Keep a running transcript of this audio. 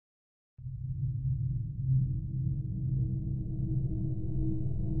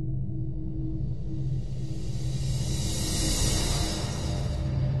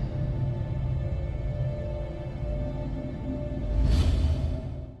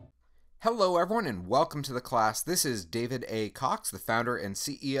Hello everyone and welcome to the class. This is David A. Cox, the founder and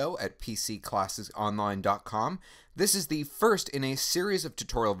CEO at PCClassesOnline.com. This is the first in a series of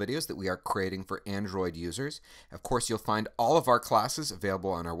tutorial videos that we are creating for Android users. Of course, you'll find all of our classes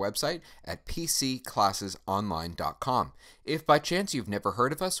available on our website at PCClassesOnline.com. If by chance you've never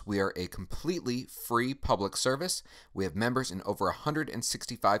heard of us, we are a completely free public service. We have members in over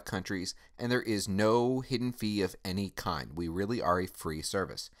 165 countries, and there is no hidden fee of any kind. We really are a free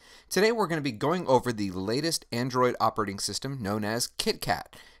service. Today we're going to be going over the latest Android operating system known as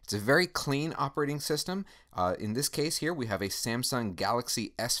KitKat. It's a very clean operating system. In this case here, we have a Samsung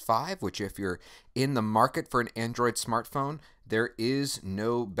Galaxy S5, which if you're in the market for an Android smartphone, there is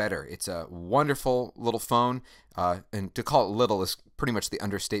no better. It's a wonderful little phone, and to call it little is pretty much the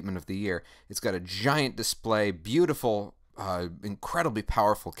understatement of the year. It's got a giant display, beautiful, incredibly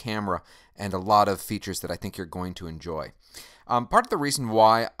powerful camera, and a lot of features that I think you're going to enjoy. Part of the reason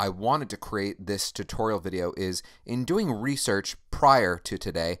why I wanted to create this tutorial video is in doing research prior to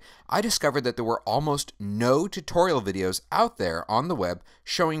today, I discovered that there were almost no tutorial videos out there on the web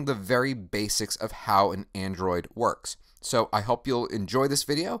showing the very basics of how an Android works. So I hope you'll enjoy this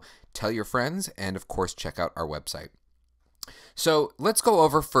video, tell your friends, and of course check out our website. So let's go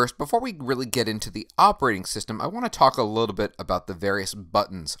over first, before we really get into the operating system, I want to talk a little bit about the various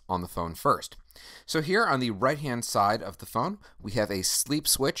buttons on the phone first. So here on the right hand side of the phone, we have a sleep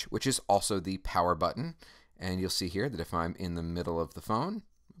switch, which is also the power button. And you'll see here that if I'm in the middle of the phone,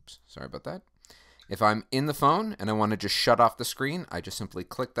 oops, sorry about that. If I'm in the phone and I want to just shut off the screen, I just simply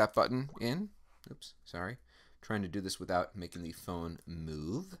click that button in. Oops, sorry. Trying to do this without making the phone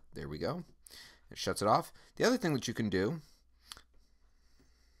move. There we go. It shuts it off. The other thing that you can do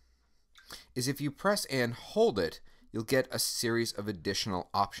is if you press and hold it, you'll get a series of additional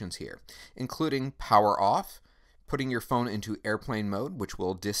options here, including power off, putting your phone into airplane mode, which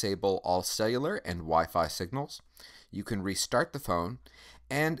will disable all cellular and Wi-Fi signals. You can restart the phone,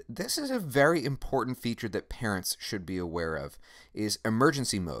 and this is a very important feature that parents should be aware of, is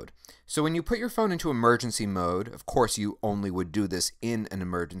emergency mode. So when you put your phone into emergency mode, of course you only would do this in an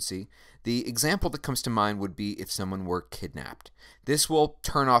emergency. The example that comes to mind would be if someone were kidnapped. This will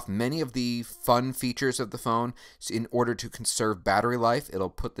turn off many of the fun features of the phone. So in order to conserve battery life,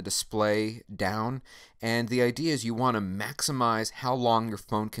 it'll put the display down. And the idea is you want to maximize how long your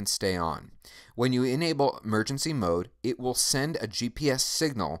phone can stay on. When you enable emergency mode, it will send a GPS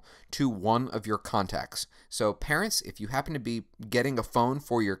signal to one of your contacts. So parents, if you happen to be getting a phone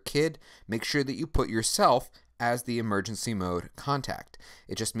for your kid, make sure that you put yourself as the emergency mode contact.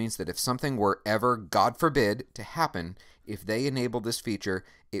 It just means that if something were ever, God forbid, to happen, if they enable this feature,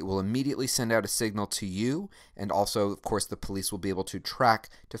 it will immediately send out a signal to you, and also, of course, the police will be able to track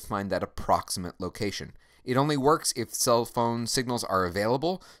to find that approximate location. It only works if cell phone signals are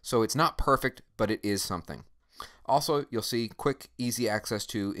available, so it's not perfect, but it is something. Also, you'll see quick, easy access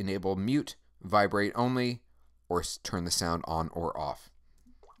to enable mute, vibrate only, or turn the sound on or off.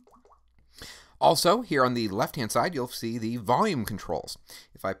 Also, here on the left-hand side, you'll see the volume controls.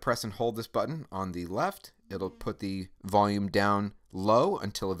 If I press and hold this button on the left, it'll put the volume down low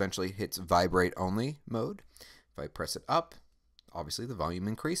until eventually it hits vibrate only mode. If I press it up, obviously the volume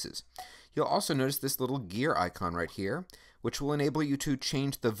increases. You'll also notice this little gear icon right here, which will enable you to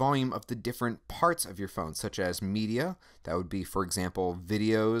change the volume of the different parts of your phone, such as media, that would be, for example,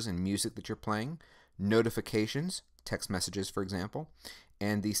 videos and music that you're playing, notifications, text messages, for example,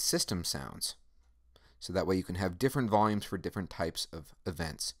 and the system sounds. So that way you can have different volumes for different types of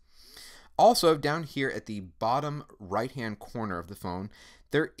events. Also, down here at the bottom right-hand corner of the phone,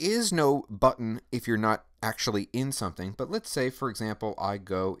 there is no button if you're not actually in something, but let's say, for example, I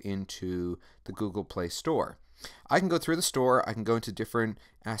go into the Google Play Store. I can go through the store, I can go into different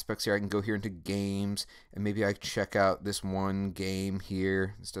aspects here, I can go here into games, and maybe I check out this one game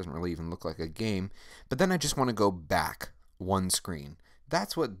here. This doesn't really even look like a game, but then I just want to go back one screen.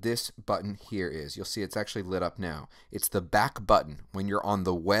 That's what this button here is. You'll see it's actually lit up now. It's the back button. When you're on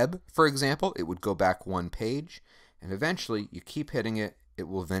the web, for example, it would go back one page, and eventually you keep hitting it, it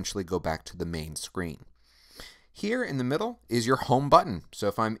will eventually go back to the main screen. Here in the middle is your home button. So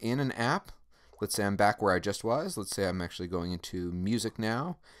if I'm in an app, let's say I'm back where I just was, let's say I'm actually going into music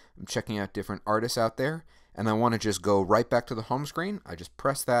now, I'm checking out different artists out there, and I want to just go right back to the home screen, I just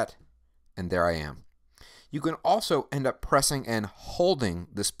press that, and there I am. You can also end up pressing and holding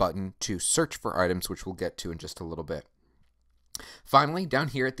this button to search for items, which we'll get to in just a little bit. Finally, down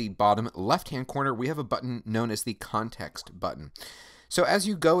here at the bottom left-hand corner, we have a button known as the context button. So as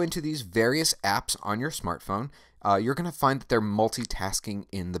you go into these various apps on your smartphone, you're going to find that they're multitasking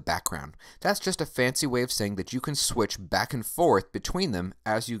in the background. That's just a fancy way of saying that you can switch back and forth between them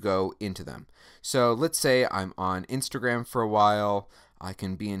as you go into them. So let's say I'm on Instagram for a while. I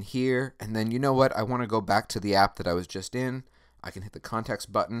can be in here, and then you know what? I want to go back to the app that I was just in. I can hit the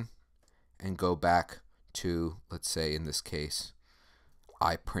context button and go back to, let's say in this case,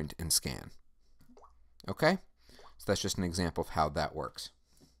 I print and scan. Okay? So that's just an example of how that works.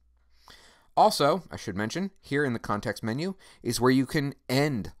 Also, I should mention, here in the context menu is where you can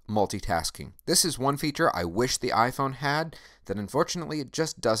end multitasking. This is one feature I wish the iPhone had that unfortunately it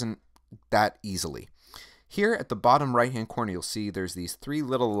just doesn't that easily. Here at the bottom right-hand corner, you'll see there's these three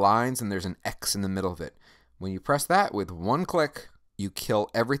little lines and there's an X in the middle of it. When you press that with one click, you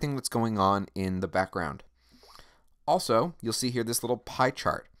kill everything that's going on in the background. Also, you'll see here this little pie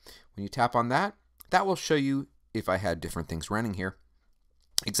chart. When you tap on that, that will show you, if I had different things running here,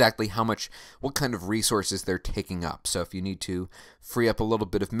 exactly what kind of resources they're taking up. So if you need to free up a little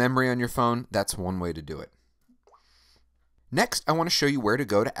bit of memory on your phone, that's one way to do it. Next, I want to show you where to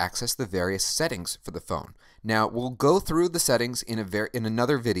go to access the various settings for the phone. Now, we'll go through the settings in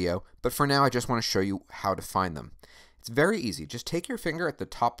another video, but for now I just want to show you how to find them. It's very easy. Just take your finger at the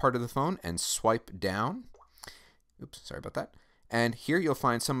top part of the phone and swipe down. Oops, sorry about that. And here you'll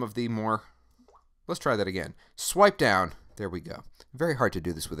find some of the more, let's try that again. Swipe down. There we go. Very hard to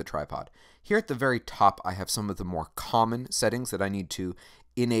do this with a tripod. Here at the very top, I have some of the more common settings that I need to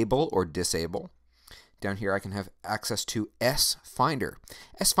enable or disable. Down here I can have access to S-Finder.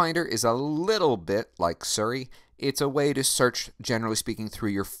 S-Finder is a little bit like Siri. It's a way to search, generally speaking,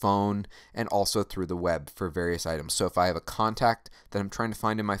 through your phone and also through the web for various items. So if I have a contact that I'm trying to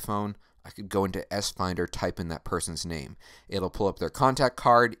find in my phone, I could go into S-Finder, type in that person's name. It'll pull up their contact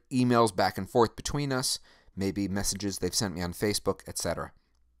card, emails back and forth between us, maybe messages they've sent me on Facebook, etc.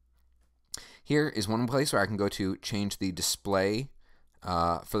 Here is one place where I can go to change the display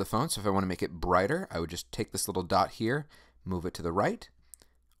for the phone. So if I want to make it brighter, I would just take this little dot here, move it to the right,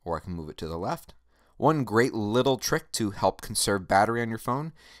 or I can move it to the left. One great little trick to help conserve battery on your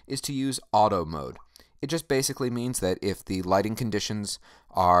phone is to use auto mode. It just basically means that if the lighting conditions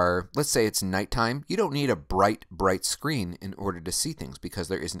are, let's say it's nighttime, you don't need a bright screen in order to see things because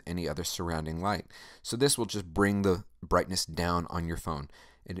there isn't any other surrounding light. So this will just bring the brightness down on your phone.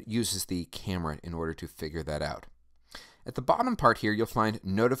 And it uses the camera in order to figure that out. At the bottom part here, you'll find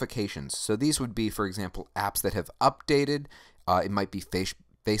notifications. So these would be, for example, apps that have updated. It might be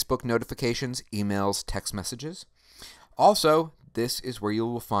Facebook notifications, emails, text messages. Also, this is where you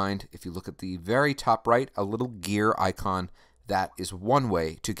will find, if you look at the very top right, a little gear icon. That is one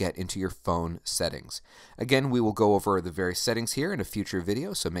way to get into your phone settings. Again, we will go over the various settings here in a future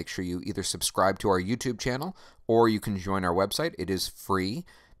video, so make sure you either subscribe to our YouTube channel or you can join our website. It is free,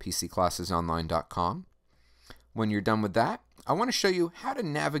 pcclassesonline.com. When you're done with that, I want to show you how to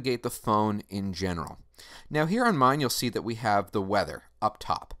navigate the phone in general. Now here on mine, you'll see that we have the weather up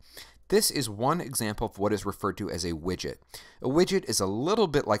top. This is one example of what is referred to as a widget. A widget is a little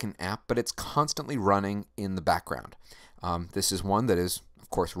bit like an app, but it's constantly running in the background. This is one that is, of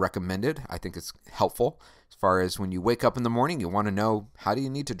course, recommended. I think it's helpful as far as when you wake up in the morning, you want to know how do you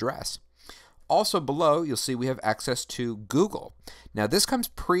need to dress. Also below, you'll see we have access to Google. Now this comes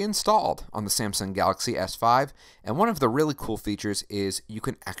pre-installed on the Samsung Galaxy S5, and one of the really cool features is you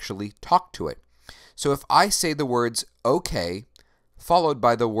can actually talk to it. So if I say the words OK, followed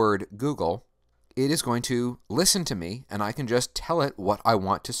by the word Google, it is going to listen to me, and I can just tell it what I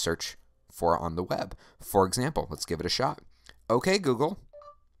want to search for on the web. For example, let's give it a shot. OK Google,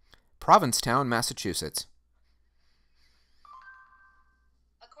 Provincetown, Massachusetts.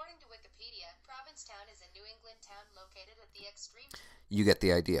 You get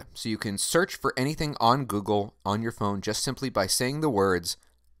the idea. So you can search for anything on Google on your phone just simply by saying the words,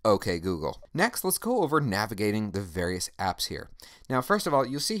 OK Google. Next, let's go over navigating the various apps here. Now, first of all,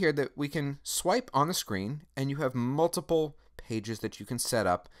 you'll see here that we can swipe on the screen and you have multiple pages that you can set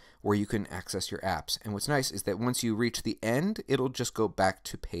up where you can access your apps. And what's nice is that once you reach the end, it'll just go back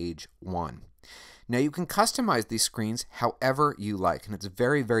to page 1. Now you can customize these screens however you like, and it's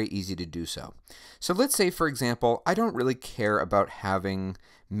very, very easy to do so. So let's say, for example, I don't really care about having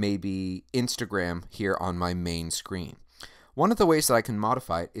maybe Instagram here on my main screen. One of the ways that I can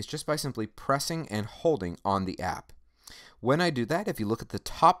modify it is just by simply pressing and holding on the app. When I do that, if you look at the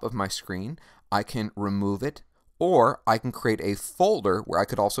top of my screen, I can remove it, or I can create a folder where I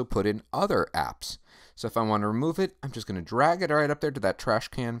could also put in other apps. So if I want to remove it, I'm just going to drag it right up there to that trash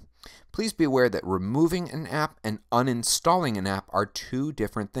can. Please be aware that removing an app and uninstalling an app are two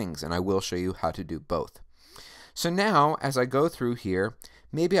different things, and I will show you how to do both. So now, as I go through here,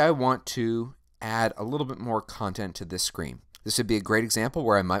 maybe I want to add a little bit more content to this screen. This would be a great example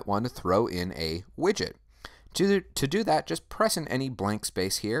where I might want to throw in a widget. To do that, just press in any blank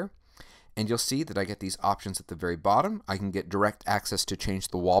space here, and you'll see that I get these options at the very bottom. I can get direct access to change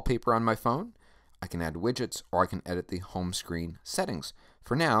the wallpaper on my phone. I can add widgets, or I can edit the home screen settings.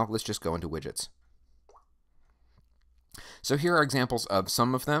 For now, let's just go into widgets. So here are examples of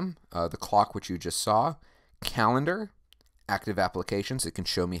some of them. The clock, which you just saw, calendar, active applications. It can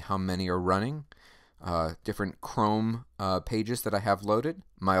show me how many are running. Different Chrome pages that I have loaded,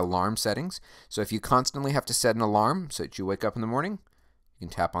 my alarm settings. So if you constantly have to set an alarm so that you wake up in the morning, you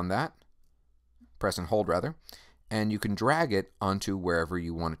can tap on that, press and hold rather, and you can drag it onto wherever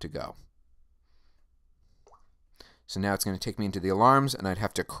you want it to go. So now it's going to take me into the alarms, and I'd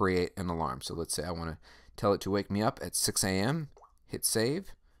have to create an alarm. So let's say I want to tell it to wake me up at 6 a.m., hit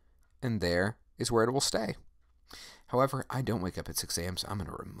save, and there is where it will stay. However, I don't wake up at 6 a.m., so I'm going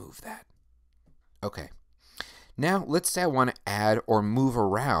to remove that. Okay, now let's say I want to add or move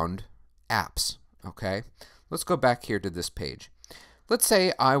around apps. Okay, let's go back here to this page. Let's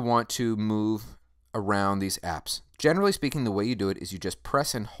say I want to move around these apps. Generally speaking, the way you do it is you just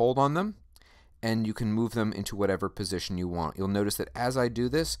press and hold on them, and you can move them into whatever position you want. You'll notice that as I do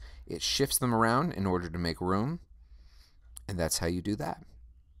this, it shifts them around in order to make room, and that's how you do that.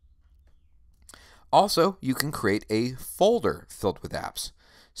 Also, you can create a folder filled with apps.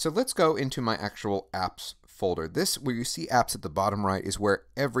 So let's go into my actual apps folder. This, where you see apps at the bottom right, is where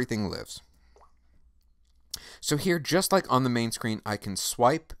everything lives. So here, just like on the main screen, I can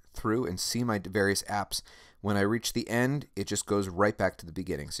swipe through and see my various apps. When I reach the end, it just goes right back to the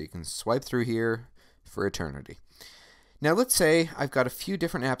beginning. So you can swipe through here for eternity. Now let's say I've got a few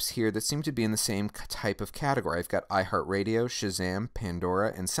different apps here that seem to be in the same type of category. I've got iHeartRadio, Shazam,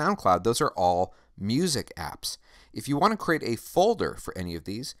 Pandora, and SoundCloud. Those are all music apps. If you want to create a folder for any of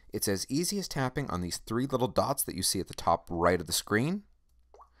these, it's as easy as tapping on these three little dots that you see at the top right of the screen,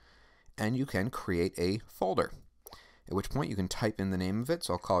 and you can create a folder. At which point you can type in the name of it,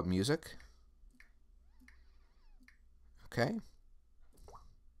 so I'll call it music. Okay.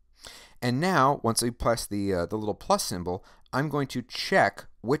 And now, once I press the little plus symbol, I'm going to check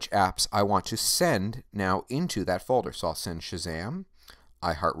which apps I want to send now into that folder. So I'll send Shazam,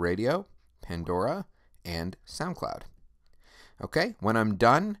 iHeartRadio, Pandora, and SoundCloud. Okay, when I'm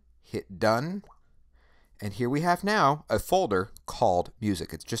done, hit done, and here we have now a folder called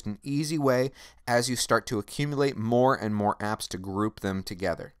music. It's just an easy way as you start to accumulate more and more apps to group them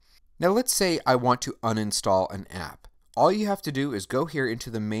together. Now let's say I want to uninstall an app. All you have to do is go here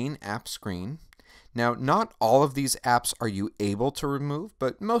into the main app screen. Now, not all of these apps are you able to remove,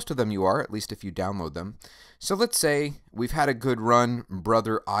 but most of them you are, at least if you download them. So let's say we've had a good run,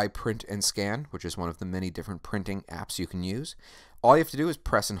 Brother I Print and Scan, which is one of the many different printing apps you can use. All you have to do is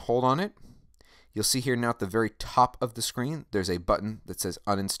press and hold on it. You'll see here now at the very top of the screen, there's a button that says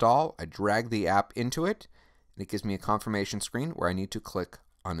uninstall. I drag the app into it, and it gives me a confirmation screen where I need to click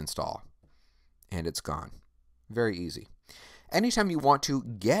uninstall. And it's gone. Very easy. Anytime you want to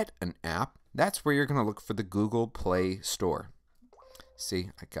get an app, that's where you're going to look for the Google Play Store. See,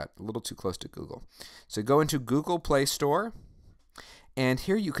 I got a little too close to Google. So go into Google Play Store, and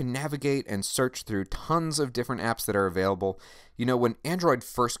here you can navigate and search through tons of different apps that are available. You know, when Android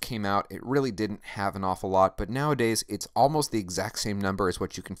first came out, it really didn't have an awful lot, but nowadays it's almost the exact same number as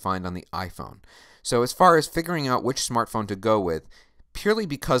what you can find on the iPhone. So as far as figuring out which smartphone to go with, purely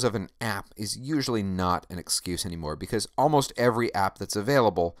because of an app is usually not an excuse anymore, because almost every app that's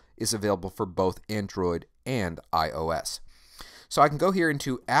available is available for both Android and iOS. So I can go here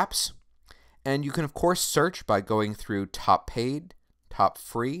into apps, and you can of course search by going through top paid, top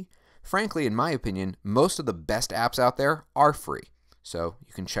free. Frankly, in my opinion, most of the best apps out there are free. So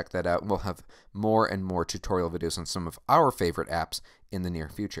you can check that out, and we'll have more and more tutorial videos on some of our favorite apps in the near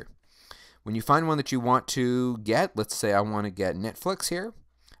future. When you find one that you want to get, let's say I want to get Netflix here,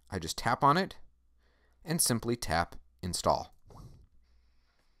 I just tap on it and simply tap install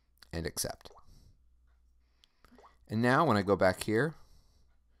and accept. And now when I go back here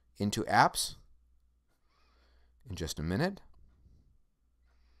into apps in just a minute,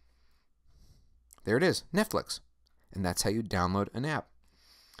 there it is, Netflix. And that's how you download an app.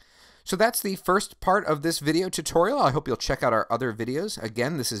 So that's the first part of this video tutorial. I hope you'll check out our other videos.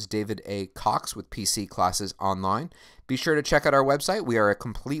 Again, this is David A. Cox with PC Classes Online. Be sure to check out our website. We are a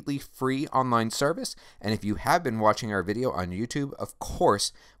completely free online service. And if you have been watching our video on YouTube, of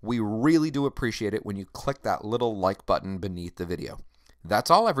course, we really do appreciate it when you click that little like button beneath the video. That's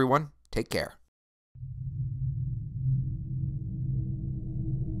all, everyone. Take care.